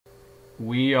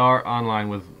We are online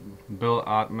with Bill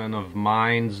Ottman of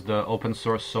Minds, the open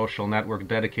source social network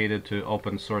dedicated to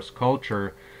open source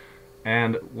culture.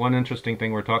 And one interesting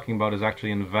thing we're talking about is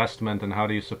actually investment and how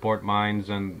do you support Minds.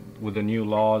 And with the new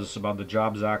laws about the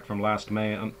Jobs Act from last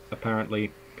May,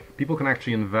 apparently people can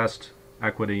actually invest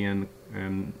equity in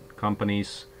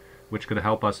companies, which could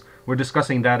help us. We're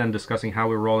discussing that and discussing how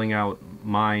we're rolling out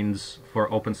Minds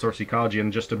for open source ecology.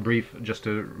 And just to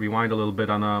rewind a little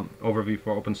bit on an overview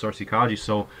for open source ecology.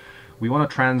 So we want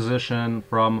to transition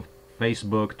from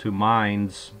Facebook to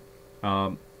Minds.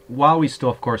 While we still,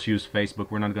 of course, use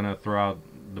Facebook, we're not going to throw out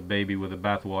the baby with the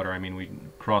bathwater. I mean, we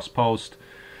cross-post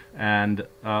and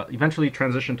eventually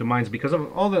transition to Minds because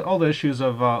of all the issues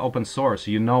of open source.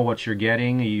 You know what you're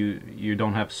getting. You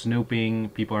don't have snooping.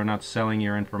 People are not selling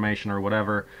your information or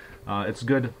whatever. It's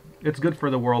good. It's good for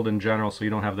the world in general, so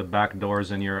you don't have the back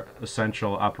doors in your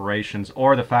essential operations,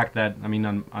 or the fact that, I mean,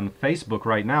 on Facebook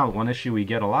right now, one issue we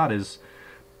get a lot is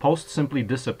posts simply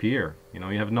disappear. You know,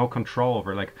 you have no control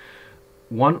over, like,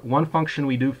 one function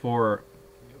we do for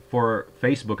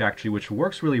Facebook actually, which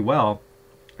works really well,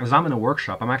 is I'm in a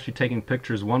workshop. I'm actually taking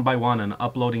pictures one by one and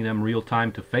uploading them real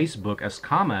time to Facebook as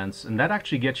comments, and that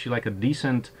actually gets you like a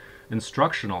decent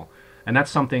instructional. And that's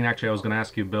something actually I was going to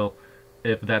ask you, Bill,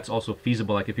 if that's also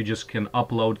feasible. Like if you just can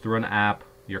upload through an app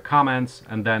your comments,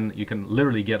 and then you can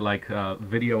literally get like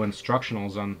video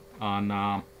instructionals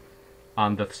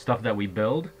on the stuff that we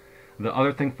build. The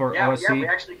other thing for Yeah, OSC. we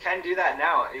actually can do that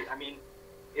now. I mean,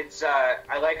 it's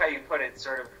I like how you put it,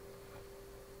 sort of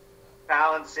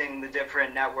balancing the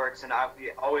different networks and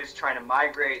always trying to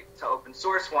migrate to open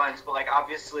source ones. But like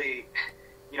obviously,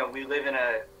 we live in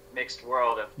a mixed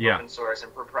world of Yeah. open source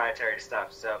and proprietary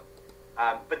stuff. So,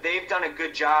 but they've done a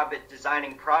good job at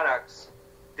designing products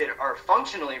that are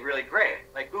functionally really great.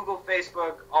 Like Google,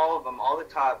 Facebook, all of them, all the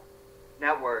top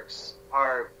networks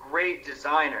are great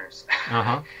designers.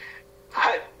 Uh-huh.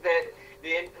 But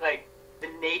the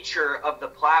nature of the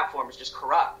platform is just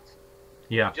corrupt,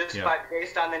 Yeah, just yeah.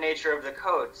 based on the nature of the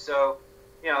code. So,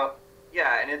 yeah,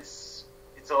 and it's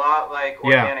a lot like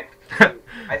Yeah. organic food.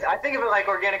 I think of it like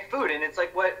organic food, and it's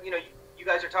like what you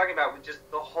guys are talking about with just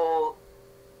the whole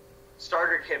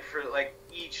starter kit for like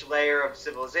each layer of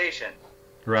civilization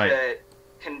Right. to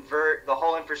convert the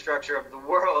whole infrastructure of the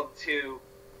world to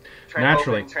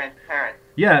Naturally. open, transparent.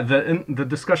 Yeah, the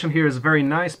discussion here is very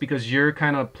nice because you're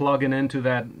kind of plugging into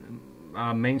that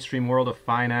mainstream world of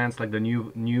finance, like the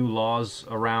new laws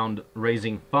around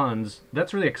raising funds.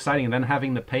 That's really exciting. And then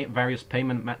having the various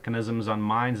payment mechanisms on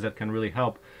Minds that can really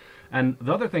help. And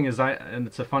the other thing is, and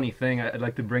it's a funny thing, I'd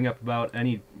like to bring up about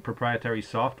any proprietary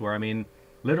software. I mean,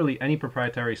 literally any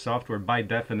proprietary software by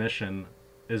definition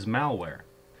is malware.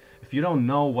 If you don't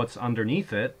know what's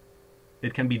underneath it,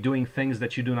 it can be doing things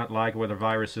that you do not like, whether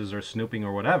viruses or snooping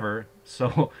or whatever.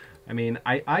 So, I mean,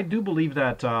 I do believe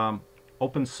that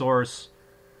open source,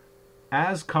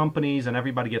 as companies and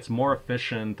everybody gets more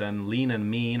efficient and lean and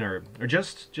mean, or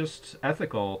just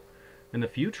ethical in the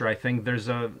future, I think there's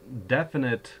a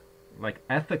definite like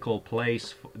ethical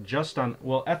place just on,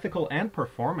 well, ethical and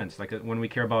performance, like when we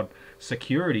care about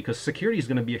security, because security is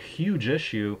going to be a huge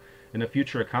issue in the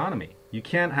future economy. You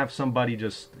can't have somebody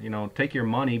just take your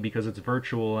money because it's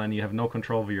virtual and you have no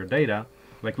control over your data.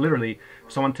 Like literally,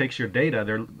 if someone takes your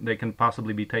data, they can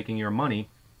possibly be taking your money.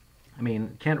 I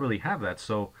mean, can't really have that.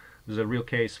 So there's a real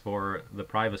case for the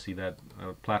privacy that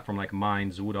a platform like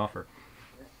Minds would offer.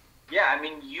 Yeah, I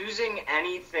mean, using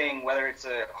anything, whether it's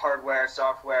a hardware,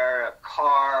 software, a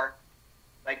car,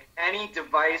 like any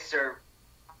device or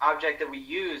object that we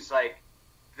use, like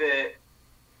the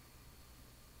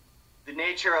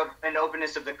nature of and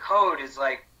openness of the code is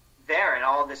like there in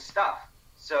all this stuff.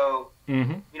 So,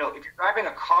 Mm-hmm. if you're driving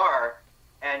a car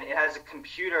and it has a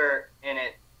computer in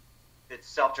it that's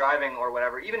self-driving or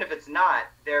whatever, even if it's not,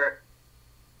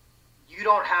 you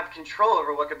don't have control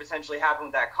over what could potentially happen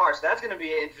with that car. So that's going to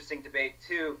be an interesting debate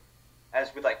too,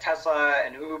 as with like Tesla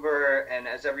and Uber, and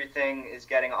as everything is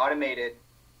getting automated.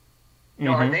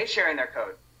 Are they sharing their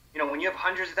code? When you have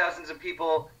hundreds of thousands of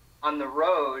people on the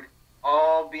road,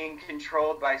 all being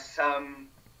controlled by some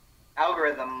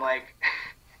algorithm, like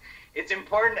it's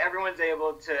important everyone's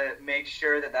able to make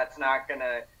sure that that's not going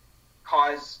to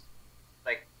cause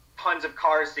like tons of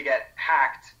cars to get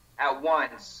hacked at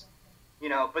once.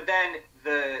 But then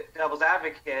the devil's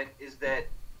advocate is that,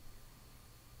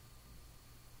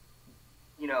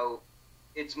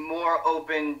 it's more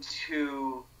open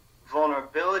to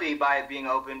vulnerability by it being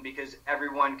open because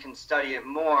everyone can study it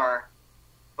more.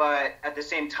 But at the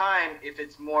same time, if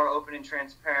it's more open and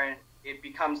transparent, it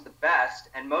becomes the best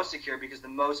and most secure because the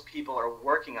most people are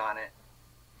working on it.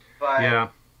 But Yeah.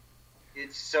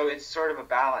 it's sort of a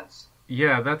balance.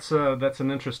 Yeah, that's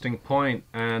an interesting point,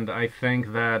 and I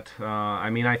think that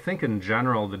I think in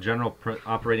general the general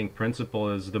operating principle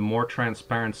is the more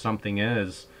transparent something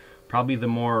is, probably the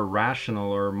more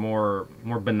rational or more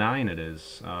benign it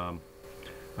is. I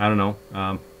don't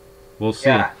know. We'll see.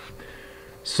 Yeah.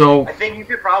 So I think you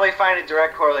could probably find a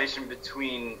direct correlation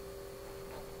between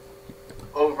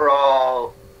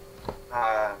overall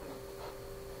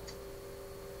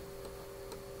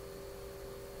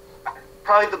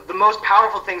probably the most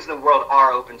powerful things in the world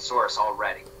are open source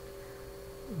already.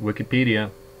 Wikipedia.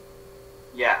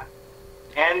 Yeah.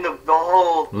 And the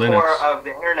whole Linux. core of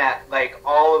the internet, like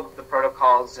all of the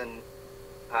protocols and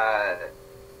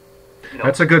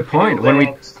That's a good point. When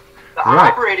Linux, the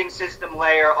operating system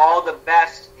layer, all the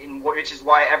best in which is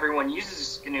why everyone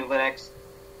uses GNU Linux,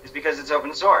 is because it's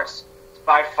open source. It's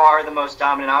by far the most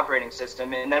dominant operating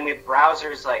system. And then we have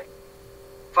browsers like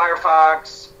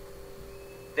Firefox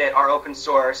that are open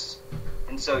source,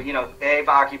 and so they've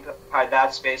occupied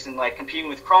that space and like competing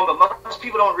with Chrome. But most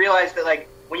people don't realize that like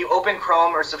when you open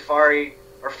Chrome or Safari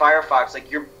or Firefox, like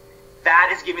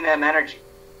that is giving them energy.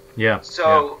 Yeah.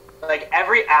 So like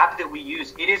every app that we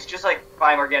use, it is just like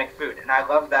buying organic food, and I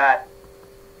love that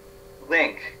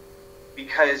link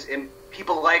because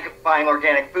people like buying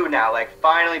organic food now. Like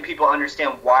finally, people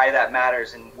understand why that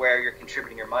matters and where you're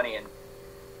contributing your money, and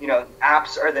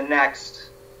apps are the next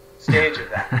stage of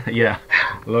that. Yeah,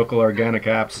 local organic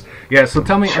apps. Yeah, so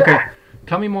tell me,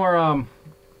 tell me more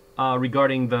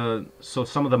regarding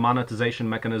some of the monetization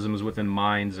mechanisms within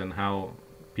Minds and how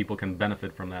people can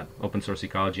benefit from that. Open Source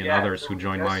Ecology and others who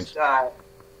join Minds.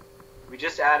 We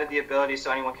just added the ability so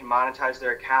anyone can monetize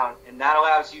their account, and that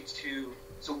allows you to.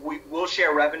 So we'll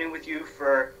share revenue with you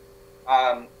for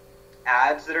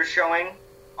ads that are showing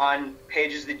on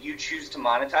pages that you choose to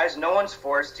monetize. No one's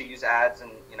forced to use ads, and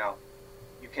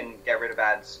you can get rid of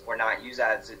ads or not use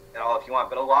ads at all if you want.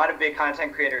 But a lot of big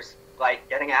content creators like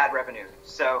getting ad revenue.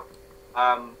 So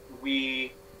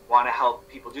we want to help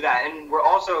people do that. And we're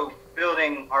also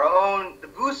building our own, the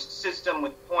Boost system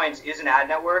with points is an ad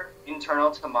network internal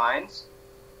to Minds.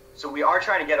 So we are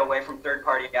trying to get away from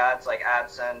third-party ads like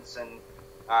AdSense and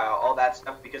all that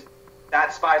stuff, because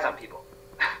that spies on people.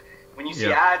 When you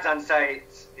see ads on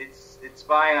sites, it's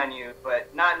spying on you,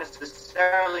 but not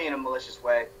necessarily in a malicious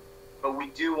way. But we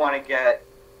do want to get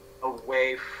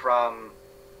away from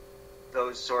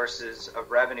those sources of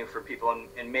revenue for people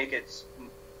and make it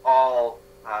all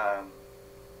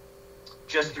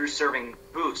just through serving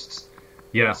boosts.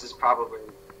 Yeah. This is probably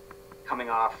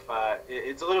coming off.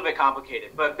 It's a little bit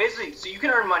complicated, but basically, so you can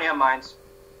earn money on Minds,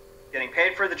 getting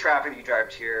paid for the traffic that you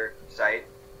drive to your site,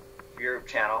 your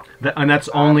channel. And that's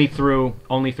only through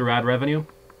ad revenue?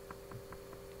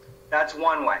 That's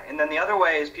one way. And then the other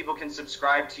way is people can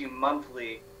subscribe to you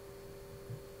monthly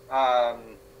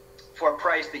for a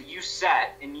price that you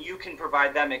set, and you can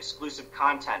provide them exclusive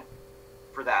content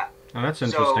for that. Oh, that's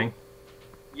interesting. So,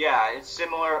 yeah, it's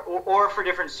similar, or for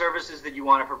different services that you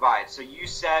want to provide. So you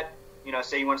set,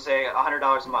 say you want to say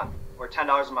 $100 a month, or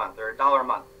 $10 a month, or $1 a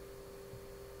month.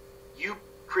 You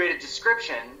create a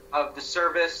description of the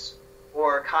service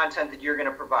or content that you're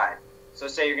going to provide. So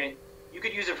say you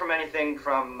could use it from anything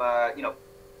from,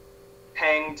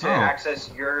 paying to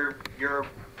access your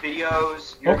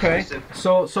videos, your exclusive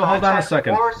So hold on a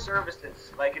second. Or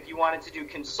services. Like if you wanted to do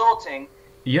consulting,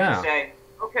 you can say,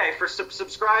 okay, for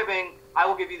subscribing, I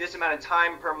will give you this amount of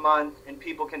time per month, and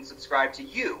people can subscribe to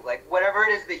you. Like whatever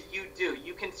it is that you do,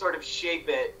 you can sort of shape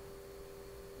it.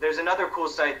 There's another cool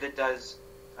site that does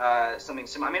something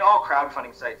similar. I mean, all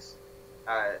crowdfunding sites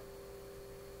are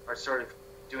sort of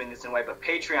doing this in a way, but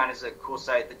Patreon is a cool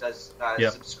site that does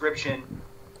subscription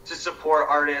to support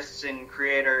artists and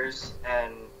creators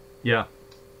and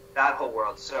that whole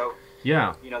world. So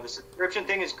the subscription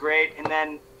thing is great. And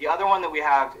then the other one that we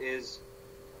have is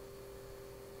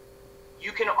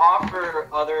you can offer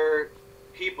other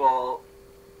people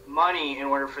money in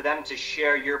order for them to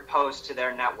share your post to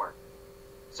their network.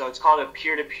 So it's called a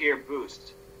peer-to-peer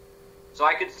boost. So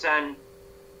I could send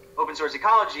Open Source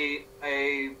Ecology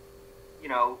a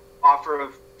offer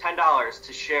of $10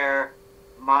 to share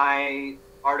my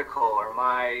article or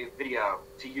my video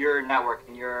to your network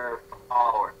and your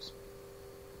followers.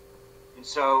 And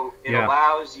so it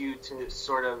allows you to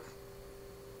sort of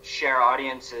share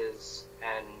audiences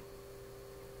and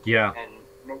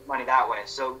make money that way.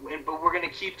 So, but we're going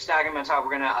to keep stacking them on top.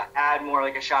 We're going to add more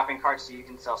like a shopping cart so you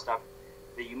can sell stuff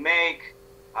that you make,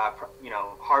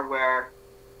 hardware.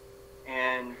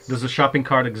 And does the shopping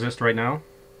cart exist right now?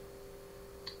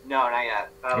 No, not yet.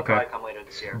 That'll probably come later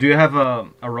this year. Do you have a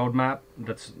roadmap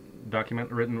that's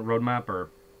written roadmap or?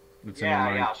 that's in your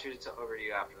mind? Yeah, I'll shoot it over to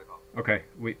you after the call. Okay.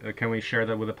 Can we share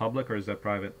that with the public, or is that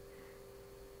private?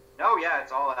 No, yeah,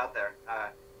 it's all out there.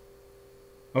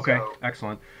 Okay, So,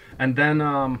 excellent. And then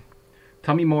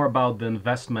tell me more about the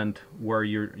investment where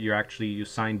you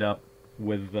signed up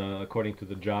with according to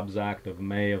the Jobs Act of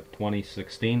May of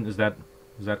 2016. Is that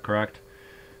correct?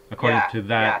 According to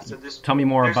that, so tell me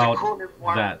more about cool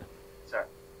that. Sorry.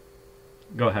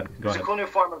 Go ahead. There's a cool new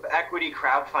form of equity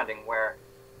crowdfunding where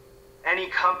any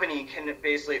company can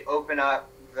basically open up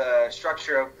the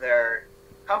structure of their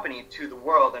company to the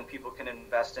world, and people can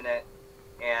invest in it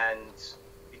and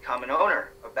become an owner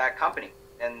of that company.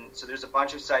 And so there's a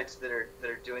bunch of sites that are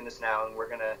doing this now, and we're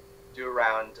going to do a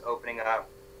round opening up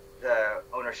the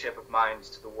ownership of mines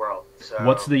to the world. So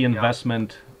what's the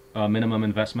investment, minimum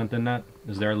investment in that?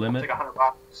 Is there a limit? It's like $100.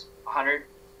 100.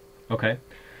 Okay.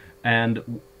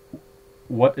 And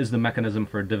what is the mechanism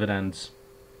for dividends?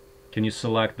 Can you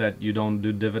select that you don't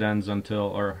do dividends until,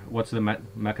 or what's the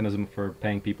mechanism for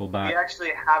paying people back? We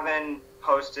actually haven't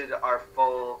posted our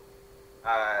full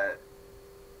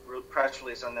press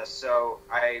release on this, so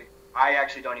I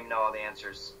actually don't even know all the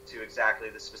answers to exactly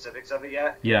the specifics of it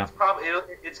yet. Yeah.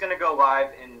 It's going to go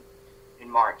live in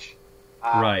March.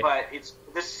 Right. But it's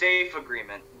the SAFE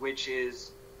agreement, which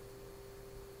is,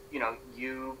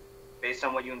 you, based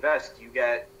on what you invest, you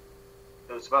get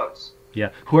those votes.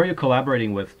 Yeah. Who are you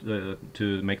collaborating with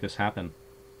to make this happen?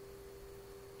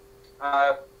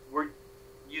 We're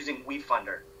using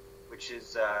WeFunder, which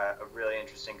is a really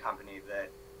interesting company that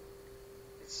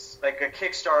it's like a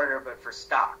Kickstarter but for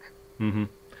stock. Mm-hmm.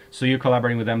 So you're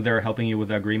collaborating with them. They're helping you with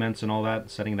the agreements and all that,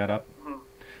 setting that up. Mm-hmm.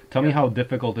 Tell me how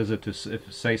difficult is it to,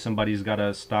 if say somebody's got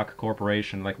a stock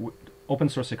corporation, like Open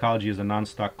Source Ecology is a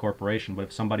non-stock corporation, but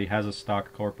if somebody has a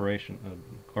stock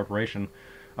corporation,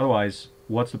 otherwise,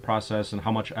 what's the process and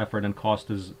how much effort and cost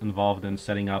is involved in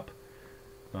setting up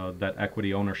that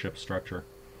equity ownership structure?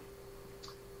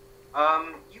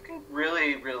 You can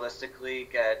really realistically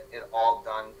get it all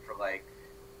done for like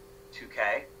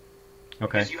 $2K.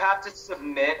 Okay. Because you have to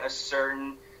submit a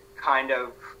certain kind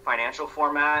of financial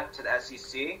format to the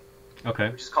SEC. Okay.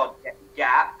 Which is called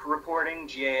GAAP reporting,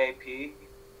 GAAP.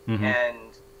 Mm-hmm.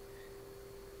 And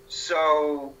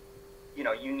so,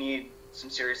 you need some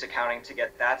serious accounting to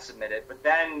get that submitted. But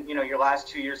then, your last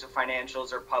 2 years of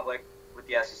financials are public with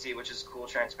the SEC, which is cool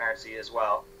transparency as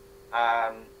well.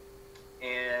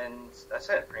 And that's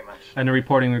it, pretty much. And the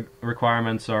reporting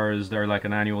requirements is there like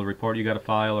an annual report you got to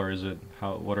file, or is it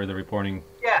what are the reporting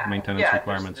maintenance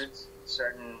requirements? There's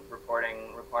certain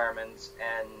reporting requirements,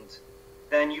 and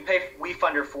then you pay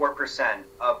WeFunder 4%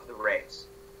 of the raise.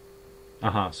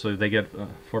 So they get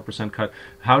 4% cut.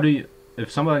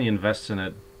 If somebody invests in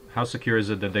it, how secure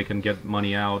is it that they can get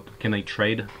money out? Can they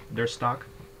trade their stock?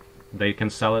 They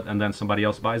can sell it and then somebody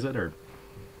else buys it, or?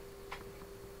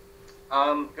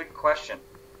 Good question.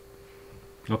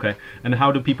 Okay, and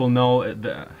how do people know,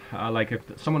 like if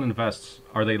someone invests,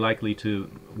 are they likely to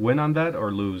win on that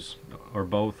or lose, or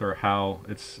both, or how?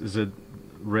 Is it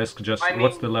risk,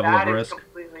 what's the level of risk? That is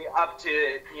completely up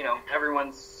to,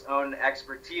 everyone's own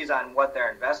expertise on what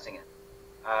they're investing in.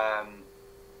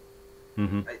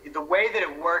 Mm-hmm. The way that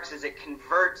it works is it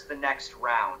converts the next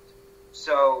round.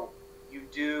 So you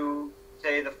do,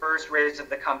 say the first raise of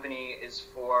the company is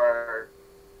for,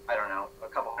 I don't know, a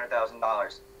couple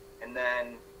 $100,000. And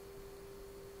then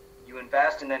you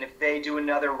invest, and then if they do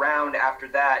another round after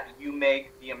that, you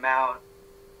make the amount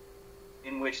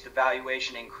in which the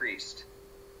valuation increased.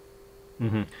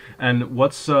 Mm-hmm. And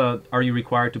what's are you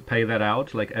required to pay that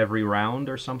out like every round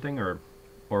or something, or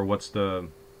what's the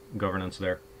governance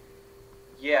there?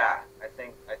 Yeah, I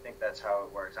think that's how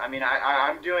it works. I mean,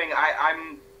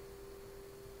 I'm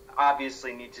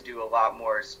obviously need to do a lot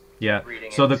more. Reading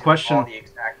so the question, all the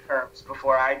exact terms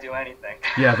before I do anything.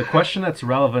 Yeah, the question that's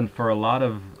relevant for a lot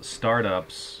of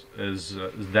startups is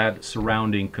that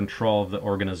surrounding control of the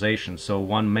organization. So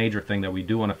one major thing that we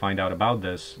do want to find out about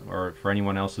this, or for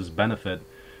anyone else's benefit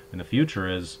in the future,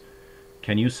 is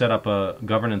can you set up a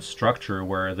governance structure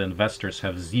where the investors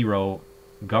have zero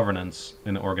governance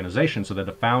in the organization, so that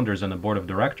the founders and the board of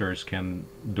directors can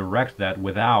direct that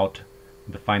without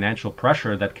the financial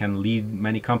pressure that can lead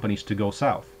many companies to go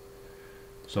south?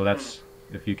 So that's,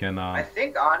 if you can... I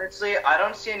think, honestly, I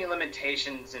don't see any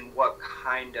limitations in what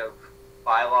kind of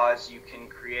bylaws you can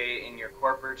create in your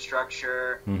corporate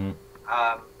structure. Mm-hmm.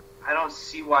 I don't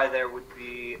see why there would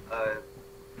be a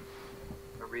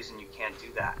reason you can't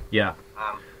do that. Yeah.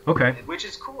 Okay. Which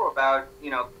is cool about,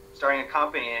 starting a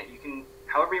company. You can,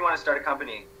 however you want to start a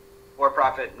company,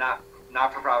 for-profit,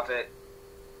 not-for-profit,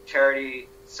 charity,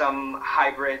 some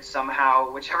hybrid,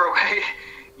 somehow, whichever way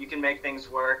you can make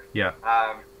things work. Yeah.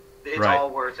 It's all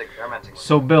worth experimenting with.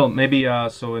 So, Bill, maybe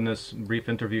so in this brief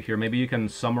interview here, maybe you can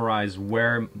summarize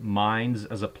where Minds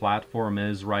as a platform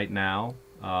is right now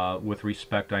with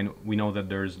respect. We know that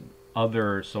there's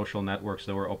other social networks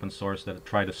that were open source that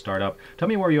try to start up. Tell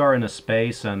me where you are in the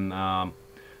space and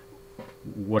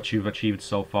what you've achieved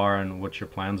so far and what your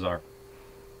plans are.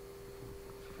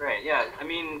 Right, yeah. I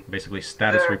mean, basically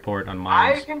status report on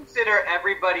Minds. I consider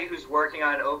everybody who's working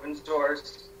on open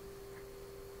source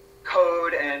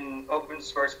code and open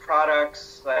source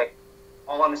products like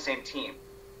all on the same team.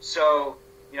 So,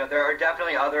 you know, there are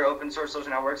definitely other open source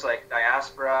social networks like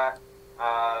Diaspora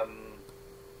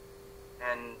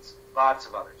and lots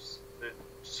of others.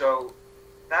 So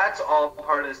that's all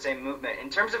part of the same movement. In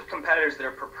terms of competitors that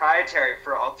are proprietary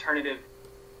for alternative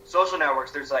social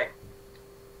networks, there's like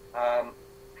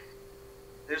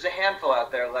there's a handful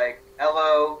out there like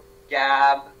Elo,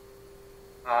 Gab,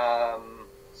 let's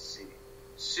see.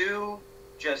 Sue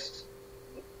just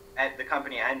the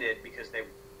company ended because they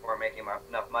weren't making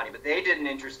enough money, but they did an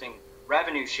interesting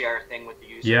revenue share thing with the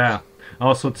users. Yeah.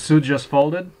 Oh, so Sue just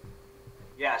folded?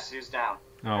 Yeah, Sue's down.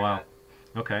 Oh, wow.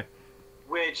 Okay.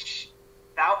 Which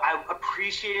I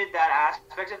appreciated that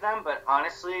aspect of them, but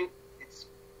honestly,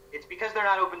 it's because they're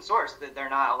not open source that they're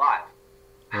not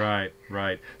alive.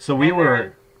 Right. So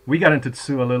we got into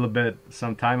Sue a little bit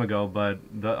some time ago, but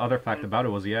the other fact about it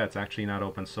was, it's actually not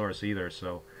open source either,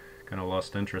 so kind of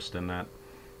lost interest in that.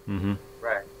 Mm-hmm.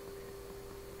 Right.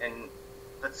 And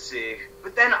let's see.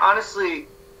 But then, honestly,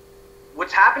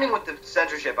 what's happening with the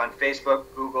censorship on Facebook,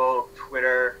 Google,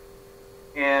 Twitter,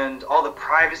 and all the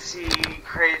privacy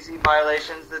crazy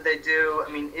violations that they do,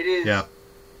 I mean,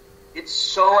 it's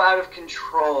so out of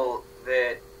control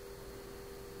that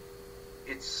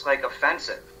it's, like,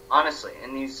 offensive. Honestly,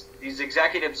 and these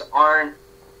executives aren't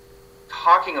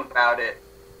talking about it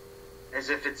as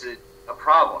if it's a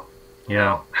problem. You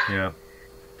know? Yeah.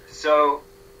 So,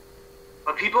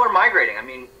 but people are migrating. I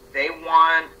mean, they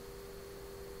want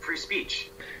free speech.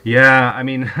 Yeah, I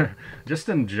mean, just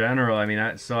in general. I mean,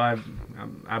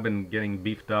 I've been getting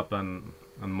beefed up on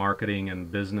marketing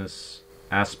and business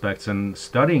aspects and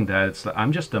studying that.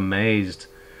 I'm just amazed.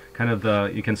 Kind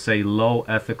of you can say, low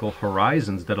ethical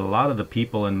horizons that a lot of the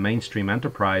people in mainstream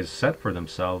enterprise set for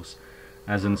themselves,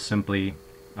 as in simply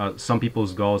some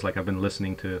people's goals. Like I've been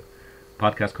listening to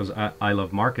podcasts because I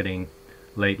love marketing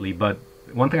lately, but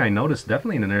one thing I noticed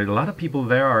definitely in there, a lot of people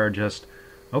there are just,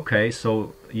 okay,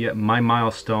 so my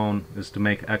milestone is to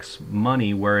make X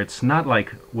money, where it's not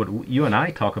like what you and I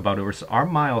talk about. Our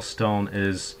milestone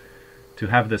is to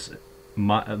have this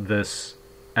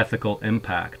ethical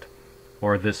impact,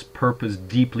 or this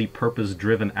deeply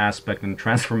purpose-driven aspect and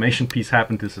transformation piece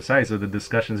happen to society. So the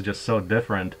discussion is just so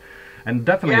different, and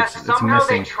definitely it's missing. Somehow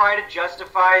they try to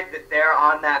justify that they're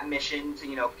on that mission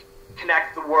to,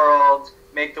 connect the world,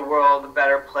 make the world a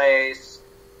better place,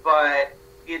 but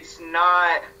it's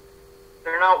not.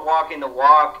 They're not walking the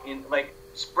walk. In like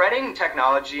spreading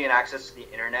technology and access to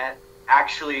the internet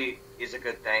actually is a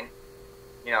good thing.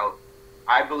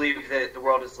 I believe that the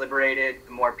world is liberated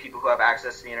the more people who have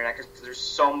access to the internet, because there's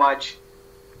so much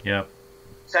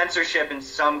censorship in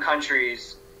some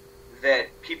countries that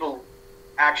people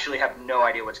actually have no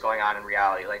idea what's going on in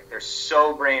reality. Like, they're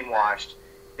so brainwashed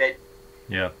that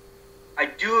I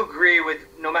do agree with,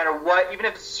 no matter what, even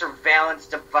if it's a surveillance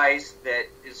device that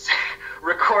is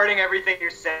recording everything you're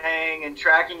saying and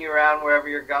tracking you around wherever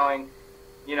you're going,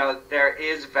 there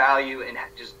is value in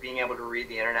just being able to read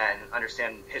the internet and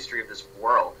understand the history of this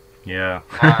world. Yeah.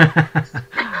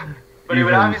 But it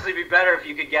would obviously be better if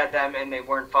you could get them and they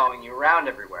weren't following you around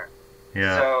everywhere.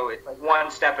 Yeah. So it's like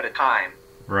one step at a time.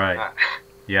 Right.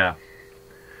 Yeah.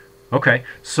 Okay.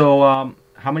 So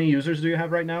how many users do you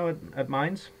have right now at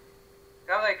Minds?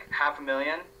 Got like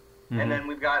 500,000, and then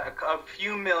we've got a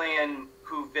few million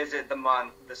who visit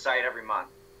the site every month.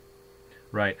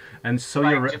 Right, and so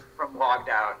you're just from logged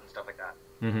out and stuff like that.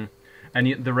 Mm-hmm.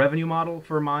 And the revenue model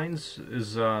for Minds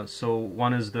is so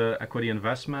one is the equity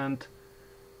investment.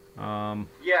 Yeah,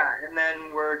 and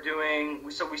then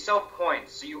we sell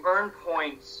points. So you earn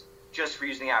points just for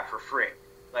using the app for free.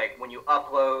 Like when you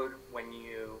upload, when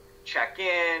you check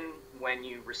in, when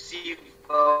you receive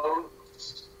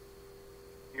votes,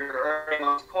 you're earning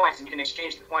those points, and you can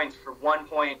exchange the points for 1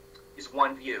 point is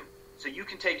 1 view. So you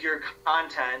can take your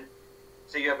content.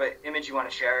 So you have an image you want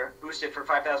to share, boost it for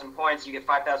 5,000 points, you get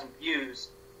 5,000 views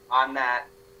on that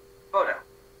photo.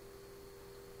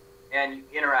 And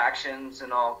interactions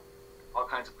and all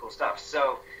kinds of cool stuff.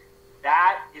 So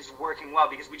that is working well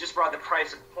because we just brought the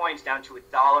price of points down to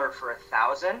 $1 for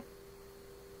 1,000.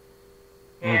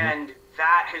 And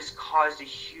that has caused a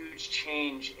huge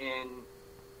change in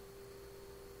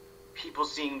people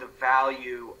seeing the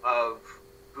value of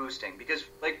boosting. Because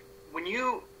like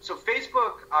so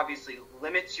Facebook obviously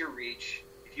limits your reach.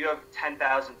 If you have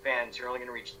 10,000 fans, you're only going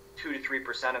to reach 2 to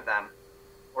 3% of them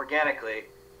organically.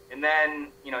 And then,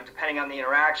 depending on the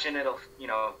interaction, it'll,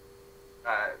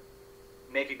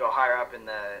 make it go higher up in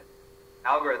the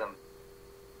algorithm.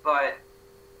 But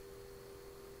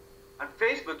on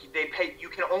Facebook, you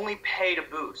can only pay to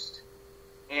boost.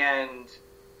 And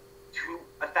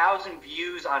 1,000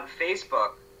 views on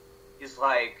Facebook is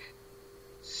like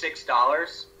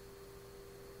 $6.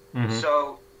 Mm-hmm.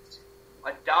 So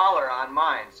 $1 on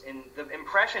Minds, and the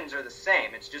impressions are the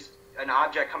same. It's just an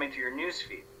object coming through your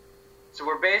newsfeed. So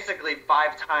we're basically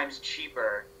 5 times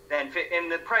cheaper than, and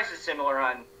the price is similar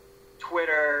on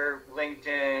Twitter,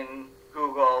 LinkedIn,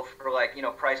 Google for like,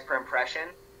 price per impression.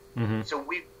 Mm-hmm. So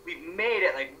we've made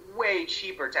it like way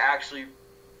cheaper to actually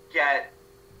get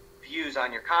views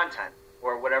on your content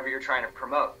or whatever you're trying to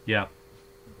promote. Yeah.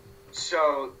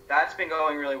 So that's been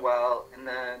going really well. And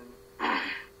then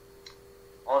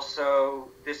also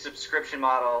this subscription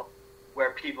model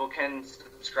where people can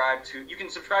subscribe to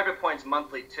points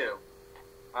monthly too,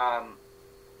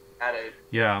 at a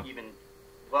even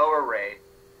lower rate.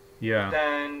 Yeah.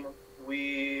 Then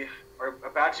we are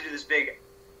about to do this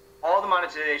all the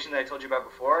monetization that I told you about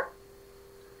before.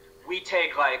 We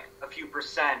take like a few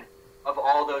percent of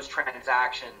all those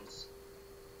transactions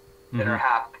that are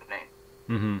happening.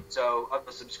 Mm-hmm. So of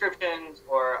the subscriptions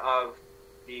or of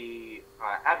the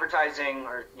advertising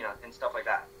or, and stuff like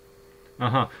that.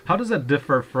 Uh-huh. How does that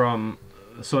differ from,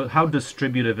 so how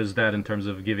distributive is that in terms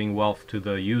of giving wealth to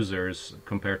the users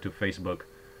compared to Facebook?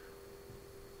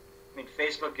 I mean,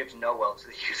 Facebook gives no wealth to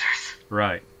the users.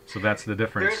 Right. So that's the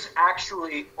difference. There's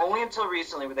actually, only until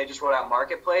recently, where they just rolled out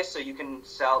Marketplace, so you can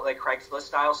sell like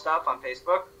Craigslist-style stuff on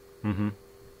Facebook. Mm-hmm.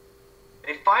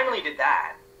 They finally did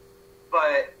that,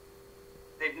 but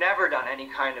they've never done any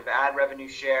kind of ad revenue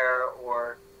share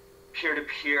or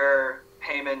peer-to-peer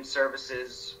payment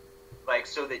services, like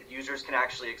so that users can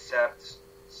actually accept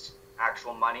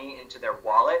actual money into their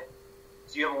wallet.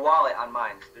 So you have a wallet on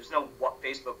Minds. There's no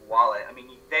Facebook wallet. I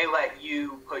mean, they let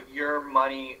you put your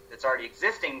money that's already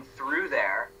existing through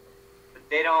there, but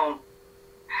they don't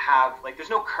have, like, there's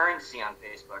no currency on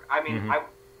Facebook. I mean,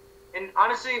 and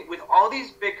honestly, with all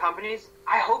these big companies,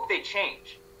 I hope they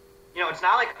change. It's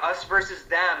not like us versus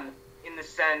them in the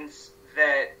sense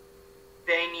that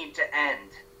they need to end.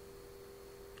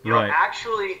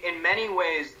 Actually, in many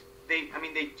ways, they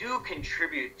do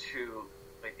contribute to,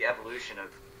 like, the evolution of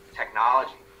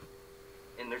technology.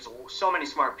 And there's so many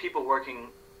smart people working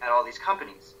at all these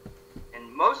companies.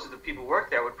 And most of the people who work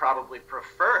there would probably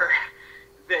prefer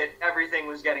that everything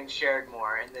was getting shared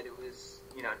more and that it was,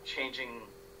 changing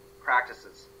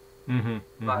practices. Mm-hmm.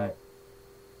 But,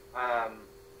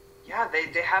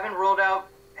 they haven't rolled out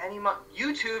any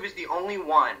YouTube is the only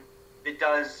one that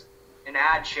does an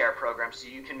ad share program, so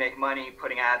you can make money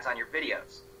putting ads on your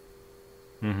videos.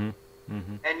 Mm-hmm.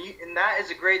 Mm-hmm. And that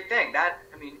is a great thing.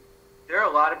 There are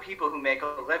a lot of people who make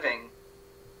a living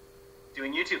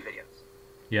doing YouTube videos.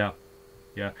 Yeah.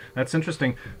 Yeah, that's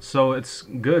interesting. So it's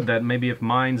good that maybe if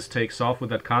Minds takes off with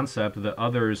that concept, the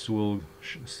others will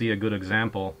see a good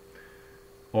example,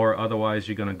 or otherwise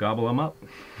you're going to gobble them up.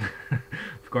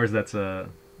 Of course, that's a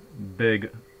big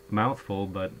mouthful,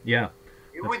 but yeah,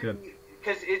 that's good.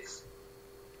 Because it's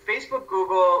Facebook,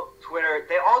 Google, Twitter,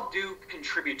 they all do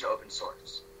contribute to open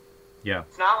source. Yeah.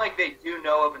 It's not like they do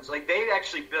no open source. Like, they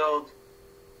actually build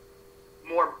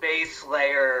more base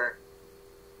layer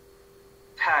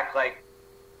tech, like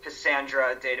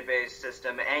Cassandra database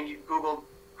system, and Google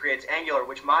creates Angular,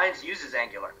 which Minds uses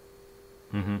Angular.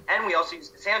 Mm-hmm. And we also use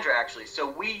Cassandra, actually. So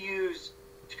we use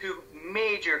 2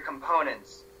 major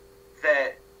components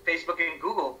that Facebook and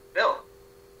Google built,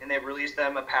 and they've released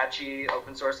them Apache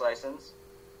open source license.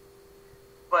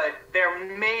 But the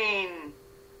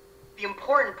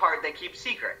important part they keep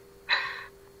secret.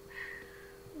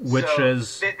 Which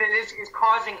is... That is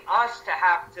causing us to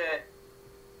have to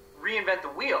reinvent the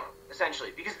wheel,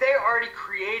 essentially, because they already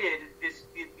created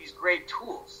these great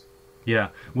tools. Yeah.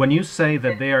 When you say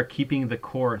that they are keeping the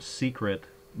core secret,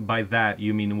 by that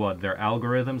you mean what? Their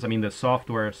algorithms? I mean, the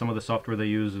software, some of the software they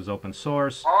use is open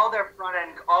source. All their front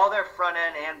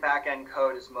end and back end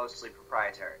code is mostly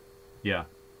proprietary. Yeah.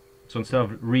 So instead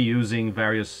of reusing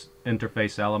various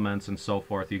interface elements and so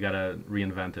forth, you gotta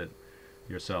reinvent it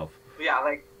yourself. Yeah,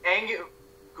 like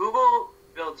Google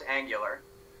builds Angular,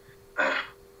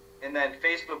 and then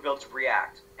Facebook builds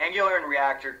React. Angular and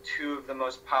React are 2 of the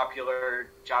most popular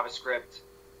JavaScript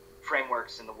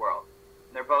frameworks in the world.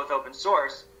 And they're both open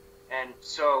source, and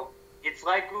so it's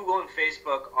like Google and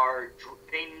Facebook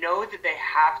they know that they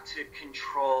have to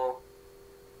control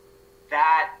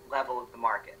that level of the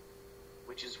market,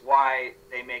 which is why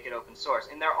they make it open source.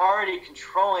 And they're already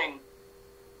controlling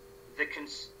the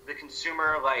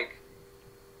consumer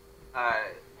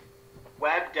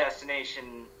web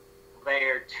destination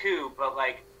layer too, but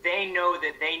they know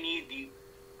that they need the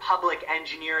public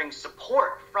engineering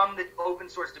support from the open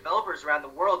source developers around the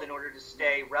world in order to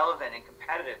stay relevant and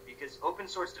competitive, because open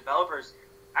source developers,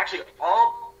 actually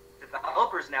all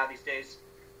developers now these days,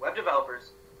 web developers,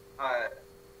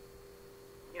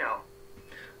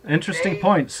 interesting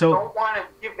point. So don't want to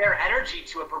give their energy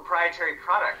to a proprietary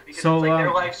product because it's like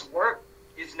their life's work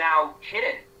is now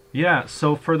hidden. Yeah,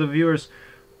 so for the viewers,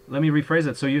 let me rephrase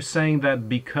it. So you're saying that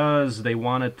because they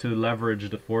wanted to leverage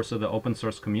the force of the open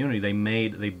source community,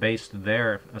 they based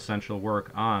their essential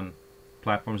work on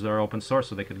platforms that are open source,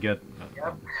 so they could get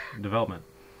development,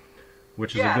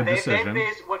 which is a good decision.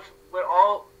 What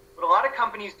a lot of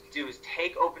companies do is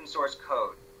take open source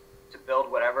code to build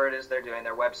whatever it is they're doing,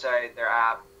 their website, their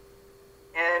app,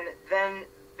 and then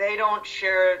they don't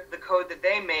share the code that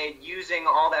they made using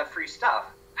all that free stuff.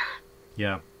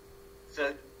 Yeah.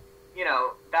 So,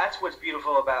 that's what's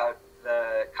beautiful about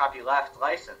the copyleft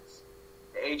license.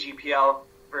 The AGPL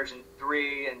version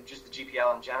 3 and just the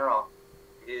GPL in general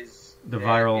is the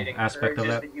viral aspect of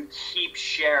that. That you keep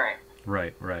sharing.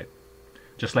 Right.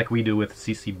 Just like we do with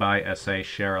CC BY SA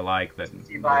share alike.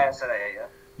 CC BY SA, yeah.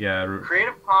 Yeah.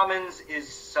 Creative Commons is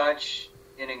such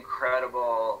an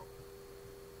incredible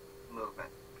movement.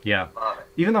 Yeah. Love it.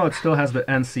 Even though it still has the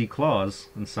NC clause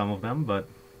in some of them, but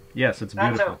yes, it's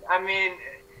beautiful.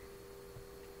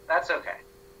 That's okay.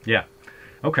 Yeah.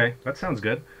 Okay, that sounds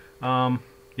good.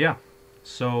 Yeah.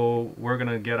 So we're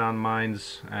gonna get on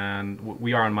Minds, and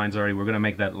we are on Minds already. We're gonna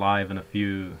make that live in a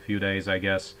few days, I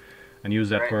guess, and use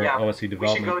that for OSC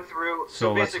development. We should go through.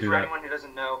 So let's basically, do for that. anyone who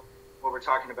doesn't know what we're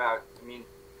talking about,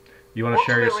 you want to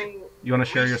share your? You want to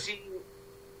share your?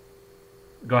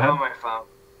 Go ahead. I'm on my phone,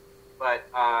 but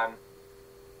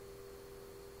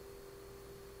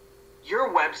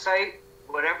your website,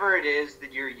 whatever it is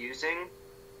that you're using,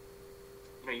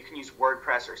 you can use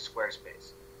WordPress or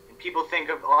Squarespace. And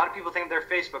a lot of people think of their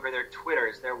Facebook or their Twitter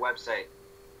as their website.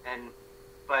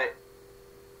 But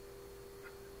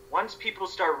once people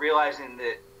start realizing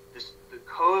that the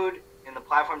code and the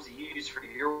platforms that you use for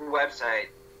your website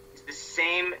is the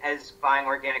same as buying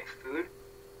organic food,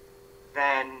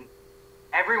 then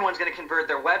everyone's going to convert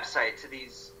their website to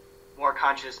these more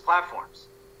conscious platforms.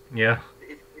 Yeah.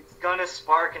 It's going to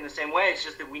spark in the same way. It's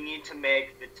just that we need to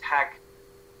make the tech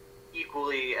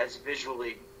equally as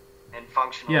visually and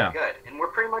functionally good. And we're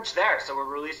pretty much there. So we're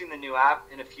releasing the new app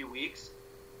in a few weeks,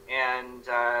 and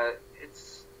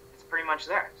it's pretty much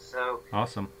there. So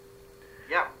awesome.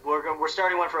 Yeah, we're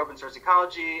starting one for open source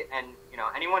ecology, and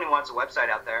anyone who wants a website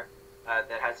out there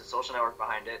that has a social network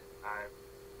behind it,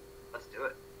 let's do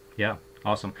it. Yeah,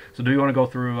 awesome. So do you want to go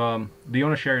through? Do you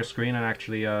want to share your screen and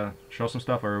actually show some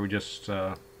stuff, or are we just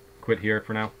quit here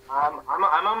for now? I'm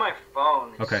on my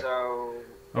phone. Okay. So.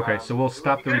 Okay, so we'll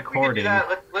stop the recording.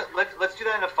 Let's do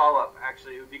that in a follow-up.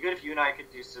 Actually, it would be good if you and I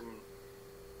could do some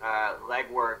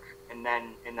legwork and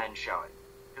then show it,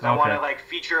 because I want to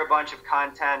feature a bunch of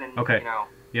content and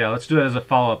Yeah, let's do it as a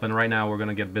follow-up. And right now we're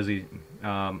gonna get busy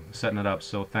setting it up.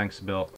 So thanks, Bill.